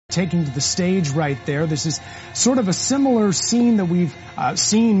taking to the stage right there. This is sort of a similar scene that we've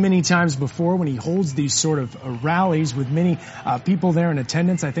seen many times before when he holds these sort of rallies with many people there in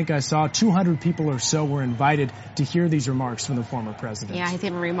attendance. I think I saw 200 people or so were invited to hear these remarks from the former president. Yeah, he's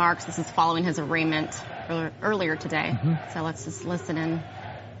giving remarks. This is following his arraignment earlier today. So let's just listen in.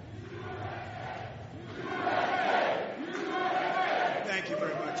 Thank you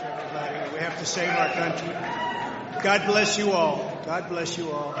very much, everybody. We have to save our country. God bless you all. God bless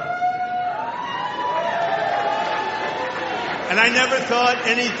you all. And I never thought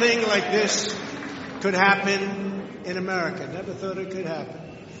anything like this could happen in America. Never thought it could happen.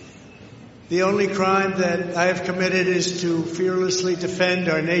 The only crime that I have committed is to fearlessly defend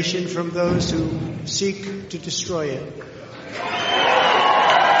our nation from those who seek to destroy it.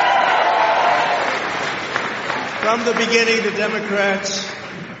 From the beginning, the Democrats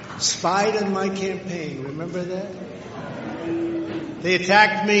spied on my campaign. Remember that? They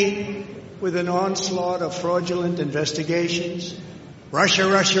attacked me with an onslaught of fraudulent investigations. Russia,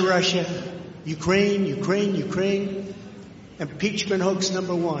 Russia, Russia. Ukraine, Ukraine, Ukraine. Impeachment hoax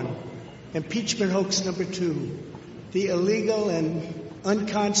number 1. Impeachment hoax number 2. The illegal and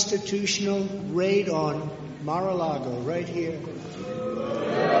unconstitutional raid on Mar-a-Lago right here.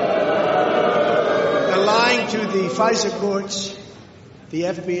 They're lying to the FISA courts, the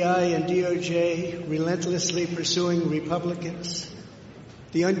FBI and DOJ relentlessly pursuing Republicans.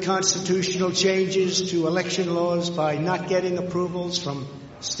 The unconstitutional changes to election laws by not getting approvals from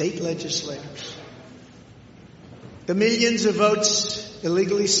state legislators. The millions of votes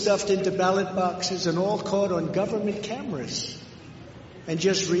illegally stuffed into ballot boxes and all caught on government cameras. And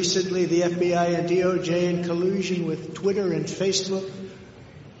just recently, the FBI and DOJ in collusion with Twitter and Facebook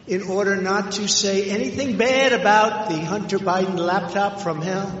in order not to say anything bad about the Hunter Biden laptop from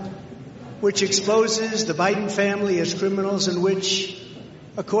hell, which exposes the Biden family as criminals and which,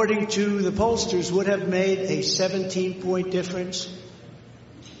 according to the pollsters, would have made a 17-point difference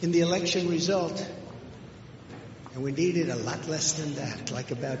in the election result. And we needed a lot less than that,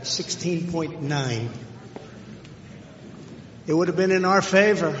 like about 16.9. It would have been in our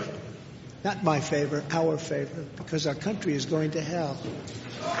favor, not my favor, our favor, because our country is going to hell.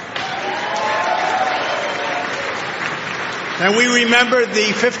 And we remember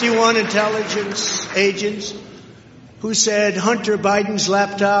the 51 intelligence agents who said Hunter Biden's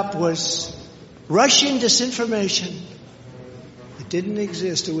laptop was Russian disinformation. It didn't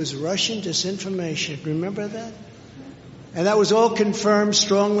exist. It was Russian disinformation. Remember that? And that was all confirmed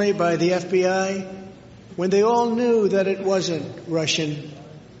strongly by the FBI when they all knew that it wasn't Russian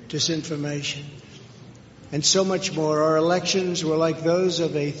disinformation. And so much more. Our elections were like those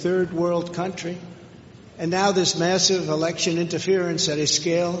of a third world country. And now this massive election interference at a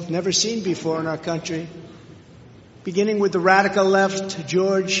scale never seen before in our country, beginning with the radical left,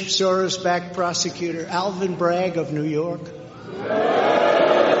 George Soros-backed prosecutor Alvin Bragg of New York,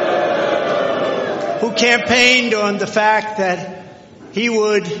 who campaigned on the fact that he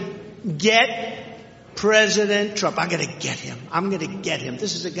would get President Trump. I'm going to get him. I'm going to get him.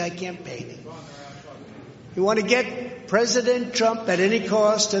 This is a guy campaigning. He wanted to get President Trump at any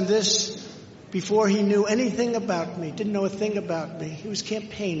cost, and this before he knew anything about me, didn't know a thing about me. He was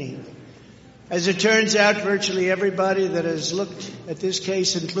campaigning. As it turns out, virtually everybody that has looked at this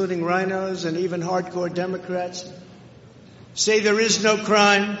case, including rhinos and even hardcore Democrats, say there is no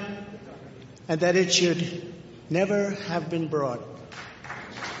crime and that it should never have been brought.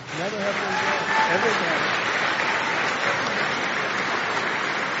 Never have been brought.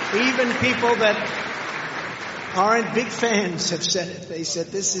 Everybody. Even people that aren't big fans have said it. They said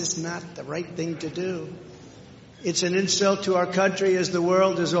this is not the right thing to do. It's an insult to our country, as the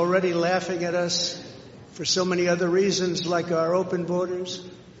world is already laughing at us for so many other reasons, like our open borders,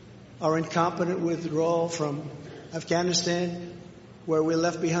 our incompetent withdrawal from Afghanistan, where we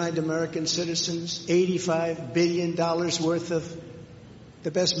left behind American citizens, $85 billion worth of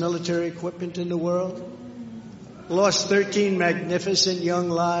the best military equipment in the world, lost 13 magnificent young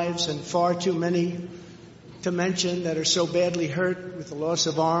lives, and far too many to mention that are so badly hurt with the loss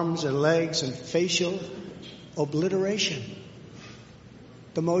of arms and legs and facial obliteration.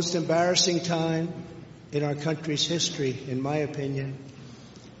 The most embarrassing time in our country's history, in my opinion.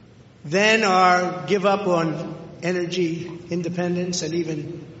 Then our give up on energy independence and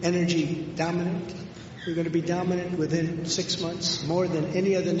even energy dominant. We're going to be dominant within 6 months, more than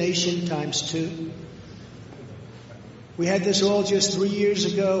any other nation times 2. We had this all just 3 years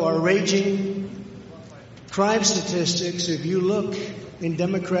ago. Our raging crime statistics, if you look in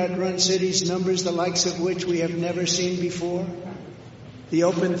Democrat-run cities, numbers the likes of which we have never seen before. The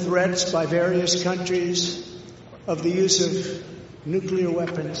open threats by various countries of the use of nuclear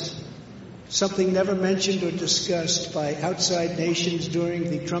weapons, something never mentioned or discussed by outside nations during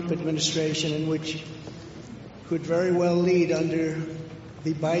the Trump administration, and which could very well lead under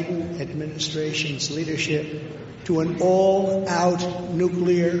the Biden administration's leadership to an all-out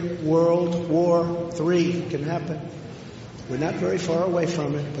nuclear World War III. Can happen. We're not very far away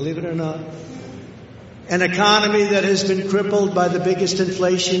from it, believe it or not. An economy that has been crippled by the biggest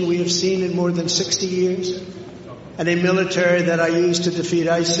inflation we have seen in more than 60 years, and a military that I used to defeat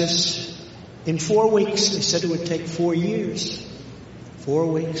ISIS in 4 weeks. They said it would take 4 years. 4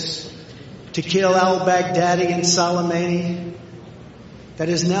 weeks. To kill al-Baghdadi and Soleimani, that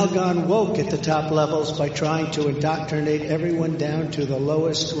has now gone woke at the top levels by trying to indoctrinate everyone down to the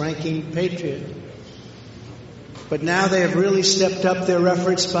lowest ranking patriot. But now they have really stepped up their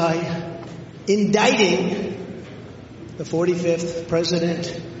efforts by indicting the 45th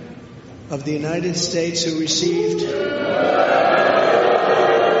President of the United States, who received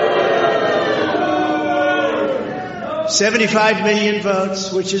 75 million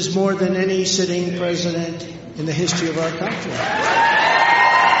votes, which is more than any sitting president in the history of our country.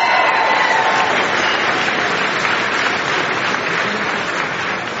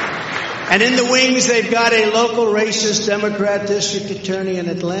 And in the wings, they've got a local racist Democrat district attorney in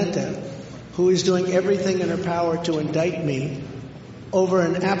Atlanta who is doing everything in her power to indict me over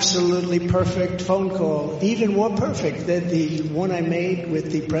an absolutely perfect phone call, even more perfect than the one I made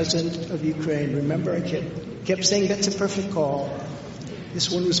with the president of Ukraine. Remember, I kept saying that's a perfect call. This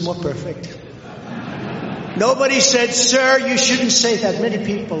one was more perfect. Nobody said, sir, you shouldn't say that. Many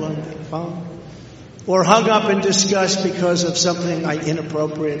people on the phone or hung up in disgust because of something I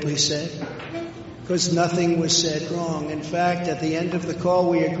inappropriately said, because nothing was said wrong. In fact, at the end of the call,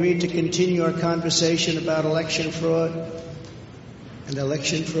 we agreed to continue our conversation about election fraud, and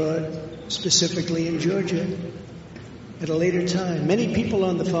election fraud specifically in Georgia at a later time. Many people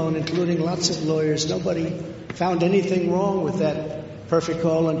on the phone, including lots of lawyers, nobody found anything wrong with that perfect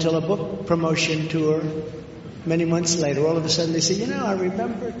call until a book promotion tour many months later. All of a sudden they say, I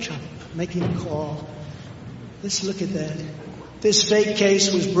remember Trump making a call. Let's look at that. This fake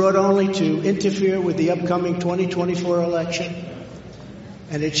case was brought only to interfere with the upcoming 2024 election,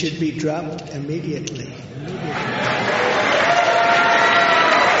 and it should be dropped immediately.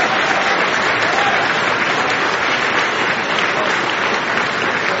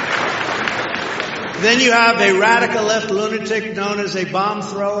 Then you have a radical left lunatic known as a bomb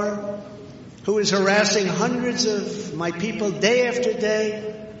thrower who is harassing hundreds of my people day after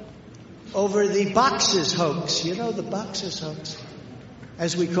day over the boxes hoax. You know, the boxes hoax,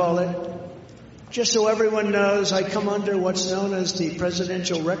 as we call it. Just so everyone knows, I come under what's known as the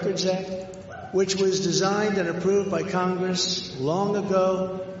Presidential Records Act, which was designed and approved by Congress long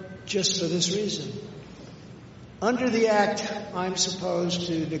ago just for this reason. Under the Act, I'm supposed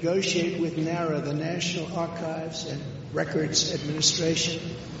to negotiate with NARA, the National Archives and Records Administration,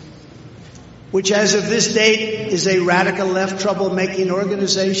 which as of this date is a radical left troublemaking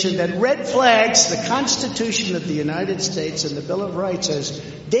organization that red flags the Constitution of the United States and the Bill of Rights as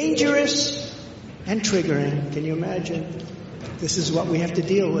dangerous and triggering. Can you imagine? This is what we have to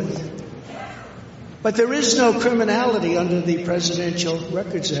deal with. But there is no criminality under the Presidential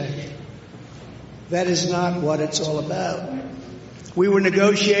Records Act. That is not what it's all about. We were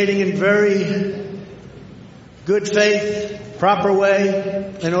negotiating in very good faith, proper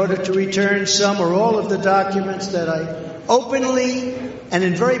way, in order to return some or all of the documents that I openly and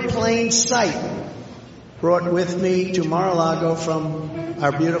in very plain sight brought with me to Mar-a-Lago from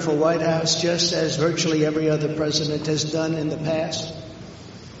our beautiful White House, just as virtually every other president has done in the past.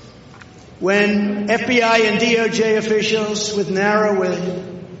 When FBI and DOJ officials with NARA were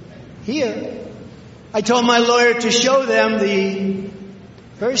here, I told my lawyer to show them the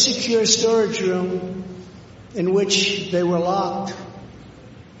very secure storage room in which they were locked.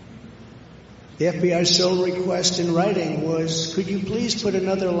 The FBI's sole request in writing was, could you please put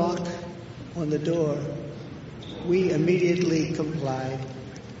another lock on the door? We immediately complied.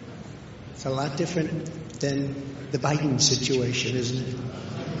 It's a lot different than the Biden situation, isn't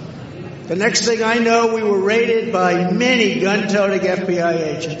it? The next thing I know, we were raided by many gun-toting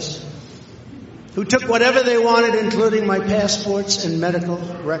FBI agents who took whatever they wanted, including my passports and medical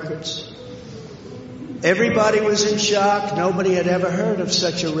records. Everybody was in shock. Nobody had ever heard of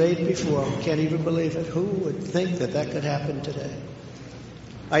such a raid before. Can't even believe it. Who would think that that could happen today?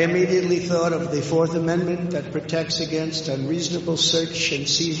 I immediately thought of the Fourth Amendment that protects against unreasonable search and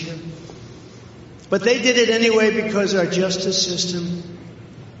seizure. But they did it anyway because our justice system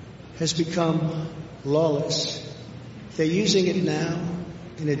has become lawless. They're using it now,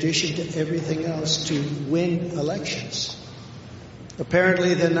 in addition to everything else, to win elections.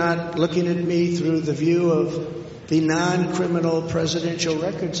 Apparently they're not looking at me through the view of the Non-Criminal Presidential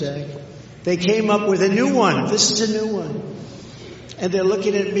Records Act. They came up with a new one. This is a new one. And they're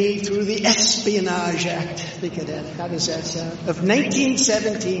looking at me through the Espionage Act. Think of that. How does that sound? Of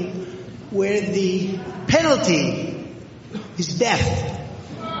 1917, where the penalty is death.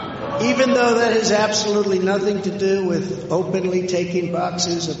 Even though that has absolutely nothing to do with openly taking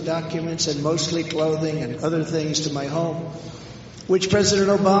boxes of documents and mostly clothing and other things to my home, which President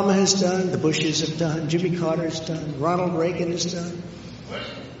Obama has done, the Bushes have done, Jimmy Carter has done, Ronald Reagan has done.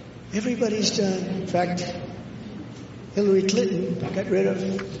 Everybody's done. In fact, Hillary Clinton got rid of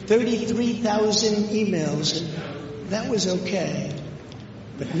 33,000 emails, and that was okay.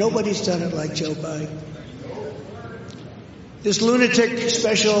 But nobody's done it like Joe Biden. This lunatic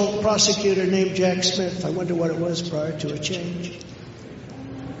special prosecutor named Jack Smith, I wonder what it was prior to a change,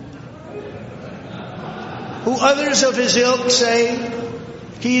 who others of his ilk say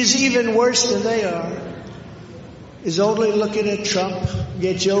he is even worse than they are, is only looking at Trump,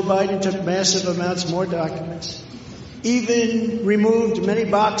 yet Joe Biden took massive amounts more documents, even removed many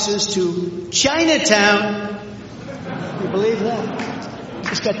boxes to Chinatown. You believe that?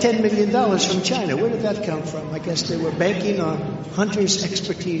 He's got $10 million from China. Where did that come from? I guess they were banking on Hunter's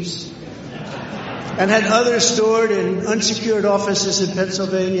expertise and had others stored in unsecured offices in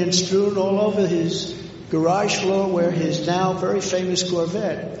Pennsylvania and strewn all over his garage floor where his now very famous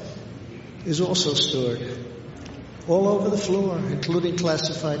Corvette is also stored. All over the floor, including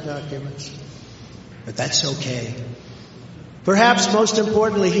classified documents. But that's okay. Perhaps most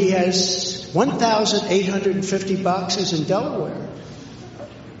importantly, he has 1,850 boxes in Delaware,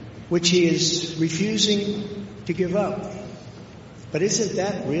 which he is refusing to give up. But isn't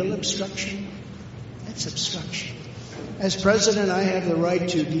that real obstruction? That's obstruction. As president, I have the right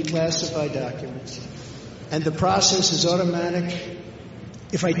to declassify documents. And the process is automatic.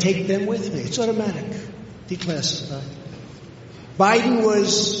 If I take them with me, it's automatic. Declassified. Biden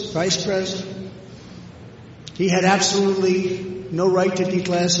was vice president. He had absolutely no right to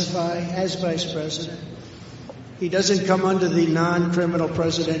declassify as vice president. He doesn't come under the Non-Criminal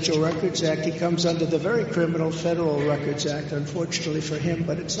Presidential Records Act. He comes under the very criminal Federal Records Act, unfortunately for him,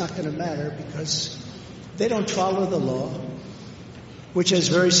 but it's not going to matter because they don't follow the law, which has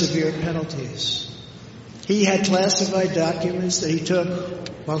very severe penalties. He had classified documents that he took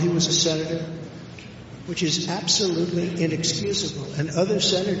while he was a senator, which is absolutely inexcusable. And other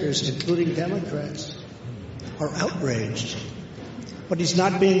senators, including Democrats, are outraged. But he's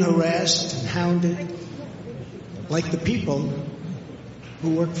not being harassed and hounded like the people who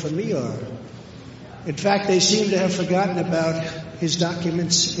work for me are. In fact, they seem to have forgotten about his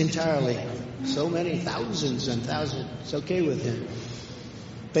documents entirely. So many, thousands and thousands. It's okay with him.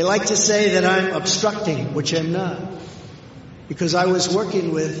 They like to say that I'm obstructing, which I'm not, because I was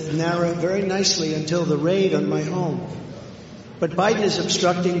working with NARA very nicely until the raid on my home. But Biden is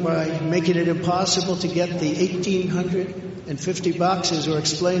obstructing by making it impossible to get the 1,850 boxes or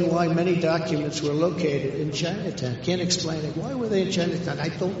explain why many documents were located in Chinatown. Can't explain it. Why were they in Chinatown? I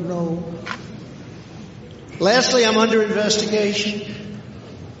don't know. Lastly, I'm under investigation.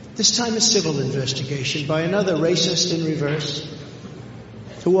 This time a civil investigation by another racist in reverse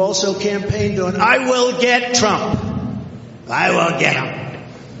who also campaigned on, I will get Trump. I will get him.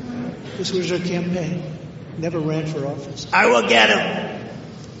 This was her campaign. Never ran for office. I will get him.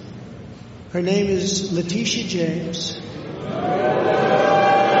 Her name is Letitia James.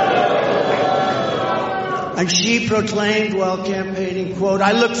 And she proclaimed while campaigning, quote,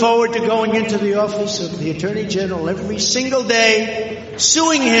 I look forward to going into the office of the Attorney General every single day,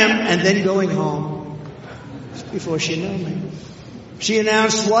 suing him, and then going home. Before she knew me. She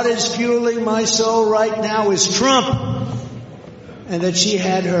announced, what is fueling my soul right now is Trump. And that she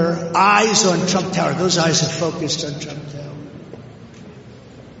had her eyes on Trump Tower. Those eyes are focused on Trump Tower.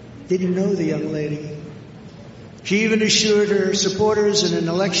 Didn't know the young lady. She even assured her supporters in an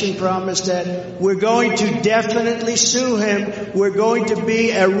election promise that we're going to definitely sue him. We're going to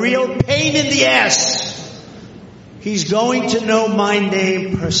be a real pain in the ass. He's going to know my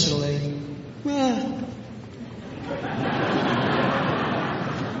name personally. Yeah.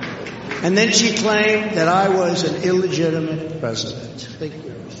 And then she claimed that I was an illegitimate president. Think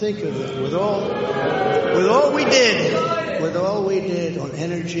of it. With all we did on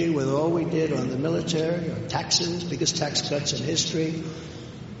energy, with all we did on the military, on taxes, biggest tax cuts in history,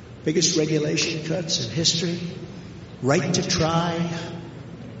 biggest regulation cuts in history, right to try,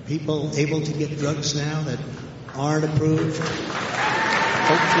 people able to get drugs now that aren't approved.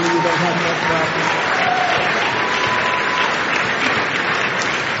 Hopefully you don't have that problem.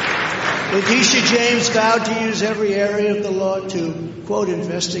 Letitia James vowed to use every area of the law to, quote,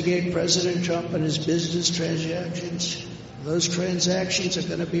 investigate President Trump and his business transactions. Those transactions are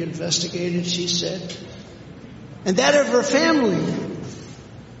going to be investigated, she said. And that of her family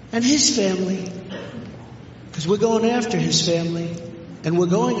and his family. Because we're going after his family, and we're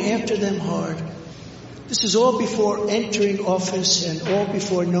going after them hard. This is all before entering office and all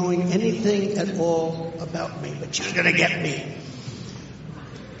before knowing anything at all about me. But she's going to get me.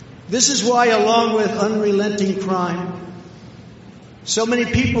 This is why, along with unrelenting crime, so many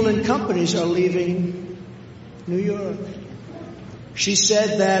people and companies are leaving New York. She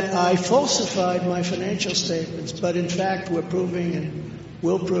said that I falsified my financial statements, but in fact we're proving and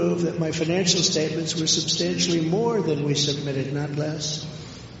will prove that my financial statements were substantially more than we submitted, not less.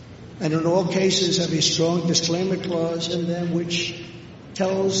 And in all cases have a strong disclaimer clause in them which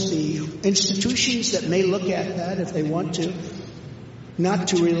tells the institutions that may look at that if they want to, not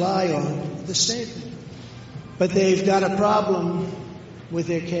to rely on the statement. But they've got a problem with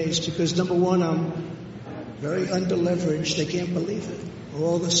their case because, number one, I'm very underleveraged. They can't believe it.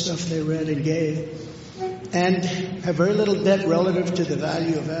 All the stuff they read and gave. And have very little debt relative to the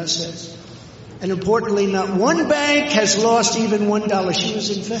value of assets. And importantly, not one bank has lost even $1. She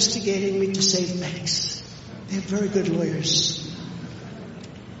was investigating me to save banks. They have very good lawyers.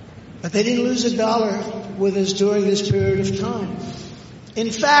 But they didn't lose $1 with us during this period of time. In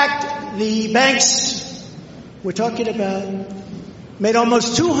fact, the banks we're talking about made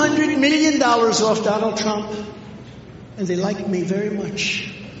almost $200 million off Donald Trump, and they liked me very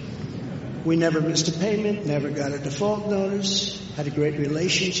much. We never missed a payment, never got a default notice, had a great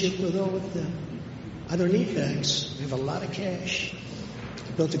relationship with all of them. I don't need banks. I have a lot of cash.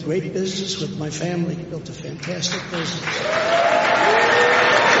 I built a great business with my family, built a fantastic business.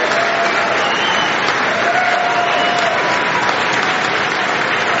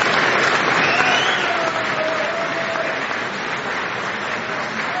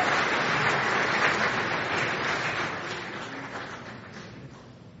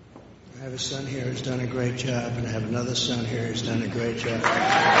 I have a son here who's done a great job, and I have another son here who's done a great job.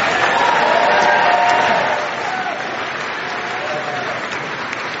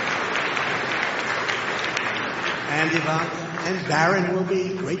 And Ivanka and Barron will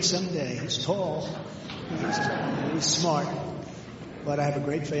be great someday. He's tall. He's smart. But I have a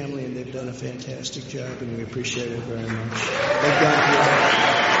great family, and they've done a fantastic job, and we appreciate it very much. They've done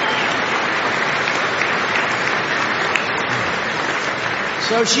great.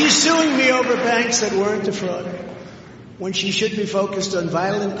 So she's suing me over banks that weren't defrauded when she should be focused on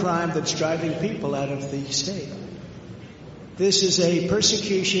violent crime that's driving people out of the state. This is a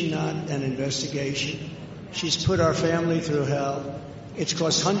persecution, not an investigation. She's put our family through hell. It's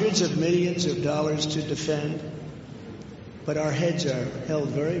cost hundreds of millions of dollars to defend, but our heads are held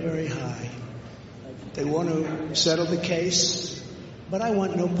very, very high. They want to settle the case, but I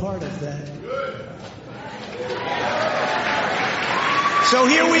want no part of that. So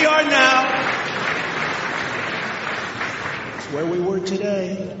here we are now. It's where we were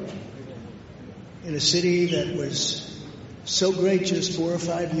today, in a city that was so great just 4 or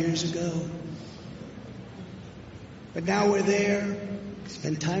 5 years ago. But now we're there,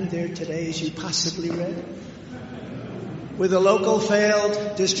 spend time there today, as you possibly read, with a local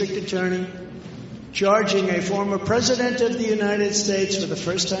failed district attorney charging a former president of the United States for the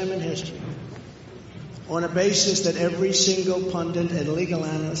first time in history, on a basis that every single pundit and legal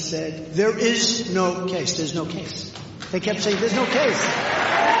analyst said, there is no case. There's no case. They kept saying, there's no case.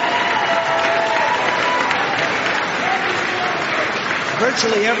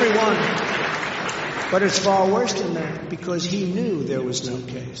 Virtually everyone. But it's far worse than that, because he knew there was no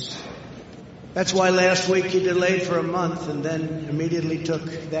case. That's why last week he delayed for a month and then immediately took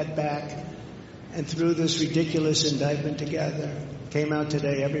that back and threw this ridiculous indictment together. Came out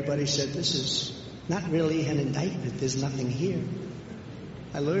today, everybody said, this is not really an indictment. There's nothing here.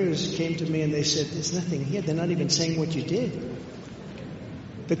 My lawyers came to me and they said, there's nothing here. They're not even saying what you did.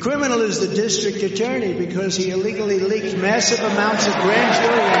 The criminal is the district attorney because he illegally leaked massive amounts of grand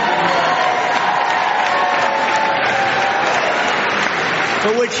jury information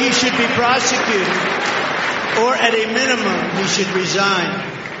for which he should be prosecuted, or at a minimum, he should resign.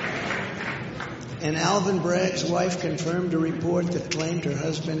 And Alvin Bragg's wife confirmed a report that claimed her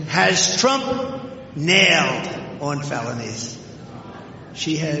husband has Trump nailed on felonies.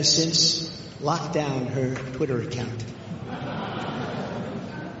 She has since locked down her Twitter account.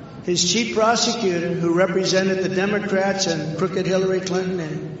 His chief prosecutor, who represented the Democrats and crooked Hillary Clinton,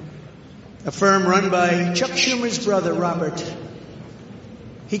 and a firm run by Chuck Schumer's brother, Robert,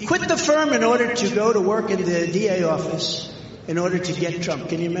 he quit the firm in order to go to work in the DA office in order to get Trump.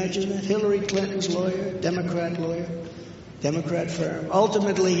 Can you imagine that? Hillary Clinton's lawyer, Democrat firm.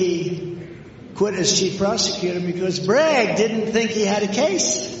 Ultimately, he quit as chief prosecutor because Bragg didn't think he had a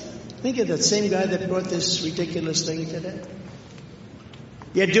case. Think of that same guy that brought this ridiculous thing today.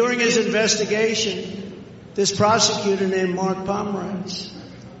 Yet during his investigation, this prosecutor named Mark Pomerantz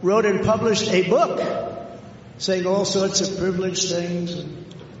wrote and published a book saying all sorts of privileged things and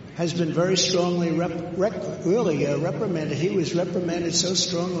has been very strongly reprimanded. He was reprimanded so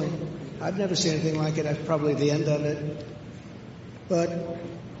strongly. I've never seen anything like it. That's probably the end of it. But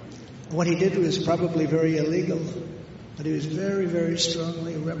what he did was probably very illegal. But he was very, very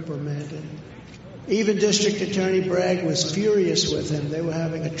strongly reprimanded. Even District Attorney Bragg was furious with him. They were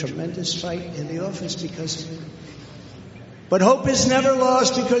having a tremendous fight in the office because of him. But hope is never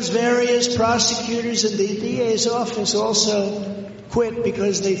lost because various prosecutors in the DA's office also quit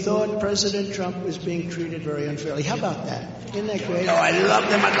because they thought President Trump was being treated very unfairly. How about that? Isn't that great? Oh, I love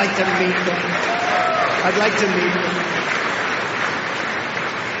them. I'd like to meet them. I'd like to meet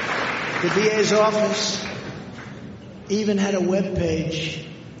them. The DA's office even had a web page.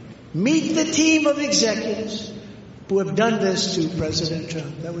 Meet the team of executives who have done this to President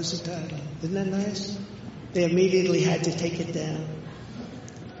Trump. That was the title. Isn't that nice? They immediately had to take it down.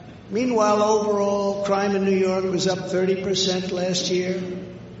 Meanwhile, overall crime in New York was up 30% last year.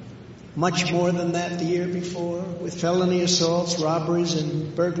 Much more than that the year before, with felony assaults, robberies,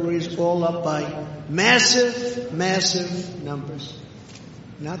 and burglaries all up by massive, massive numbers.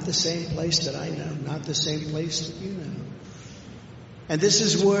 Not the same place that I know, not the same place that you know. And this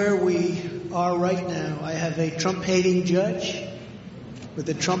is where we are right now. I have a Trump-hating judge with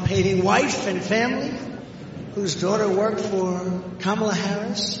a Trump-hating wife and family whose daughter worked for Kamala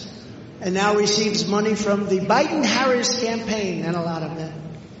Harris and now receives money from the Biden-Harris campaign and a lot of men.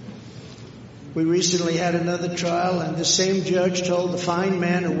 We recently had another trial, and the same judge told the fine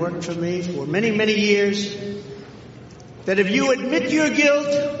man who worked for me for many, many years that if you admit your guilt,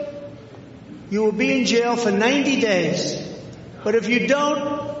 you will be in jail for 90 days. But if you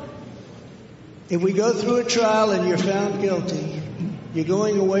don't, if we go through a trial and you're found guilty, you're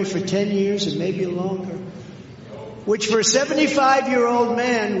going away for 10 years and maybe longer, which for a 75-year-old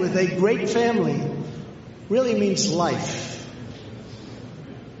man with a great family really means life.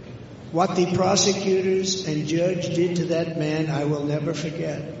 What the prosecutors and judge did to that man, I will never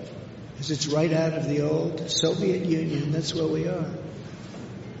forget, because it's right out of the old Soviet Union. That's where we are.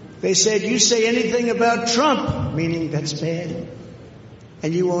 They said, you say anything about Trump, meaning that's bad,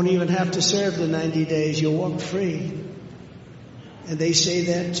 and you won't even have to serve the 90 days. You'll walk free. And they say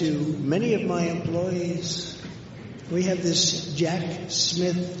that to many of my employees. We have this Jack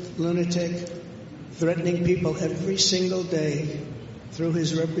Smith lunatic threatening people every single day through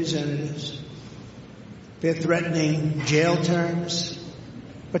his representatives. They're threatening jail terms.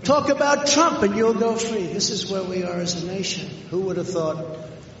 But talk about Trump and you'll go free. This is where we are as a nation. Who would have thought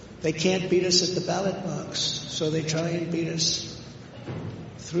they can't beat us at the ballot box, so they try and beat us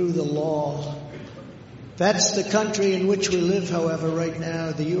through the law. That's the country in which we live, however, right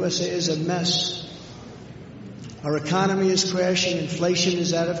now. The USA is a mess. Our economy is crashing. Inflation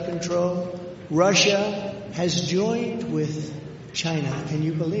is out of control. Russia has joined with China. Can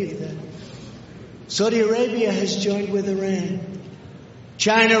you believe that? Saudi Arabia has joined with Iran.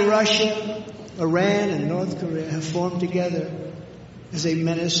 China, Russia, Iran, and North Korea have formed together as a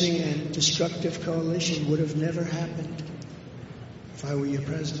menacing and destructive coalition. Would have never happened if I were your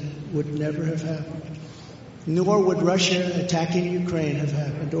president. Would never have happened. Nor would Russia attacking Ukraine have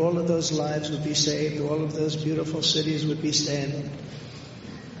happened. All of those lives would be saved. All of those beautiful cities would be standing.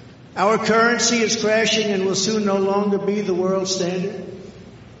 Our currency is crashing and will soon no longer be the world standard,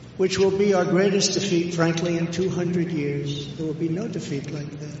 which will be our greatest defeat, frankly, in 200 years. There will be no defeat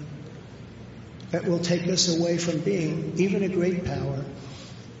like that. That will take us away from being even a great power.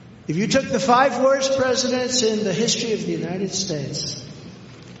 If you took the 5 worst presidents in the history of the United States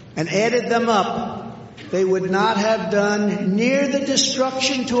and added them up, they would not have done near the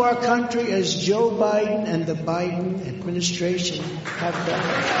destruction to our country as Joe Biden and the Biden administration have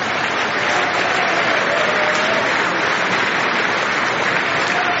done.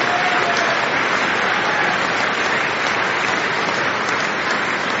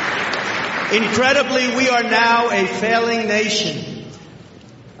 Incredibly, we are now a failing nation.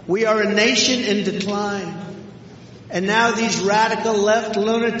 We are a nation in decline. And now these radical left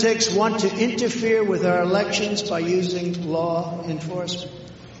lunatics want to interfere with our elections by using law enforcement.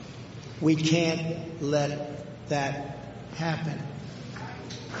 We can't let that happen.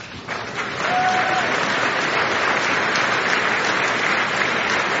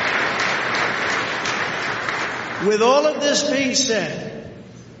 With all of this being said,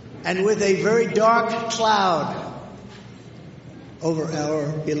 and with a very dark cloud over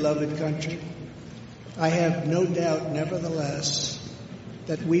our beloved country, I have no doubt, nevertheless,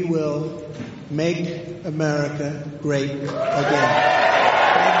 that we will make America great again. Thank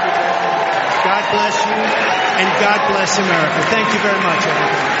you very much. God bless you, and God bless America. Thank you very much,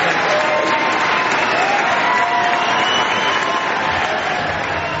 everybody.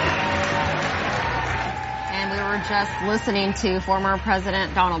 Just listening to former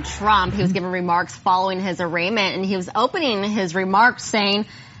President Donald Trump. He was giving remarks following his arraignment, and he was opening his remarks saying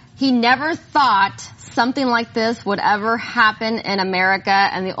he never thought something like this would ever happen in America,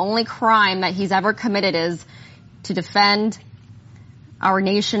 and the only crime that he's ever committed is to defend our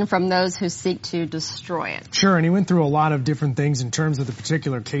nation from those who seek to destroy it. Sure, and he went through a lot of different things in terms of the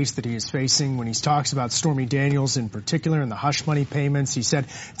particular case that he is facing. When he talks about Stormy Daniels in particular and the hush money payments, he said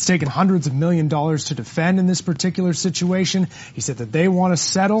it's taken hundreds of $millions to defend in this particular situation. He said that they want to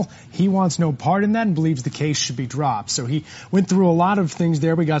settle. He wants no part in that and believes the case should be dropped. So he went through a lot of things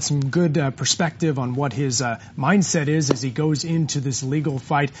there. We got some good perspective on what his mindset is as he goes into this legal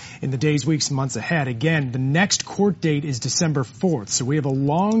fight in the days, weeks, and months ahead. Again, the next court date is December 4th. So we have a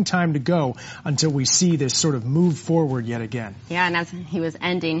long time to go until we see this sort of move forward yet again. Yeah, and as he was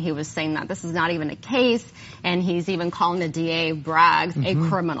ending, he was saying that this is not even a case, and he's even calling the DA Braggs a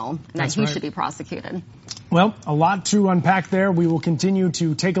criminal, and that he should be prosecuted. Well, a lot to unpack there. We will continue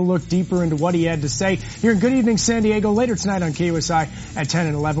to take a look deeper into what he had to say here in Good Evening San Diego later tonight on KUSI at 10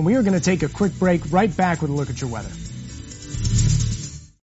 and 11. We are going to take a quick break, right back with a look at your weather.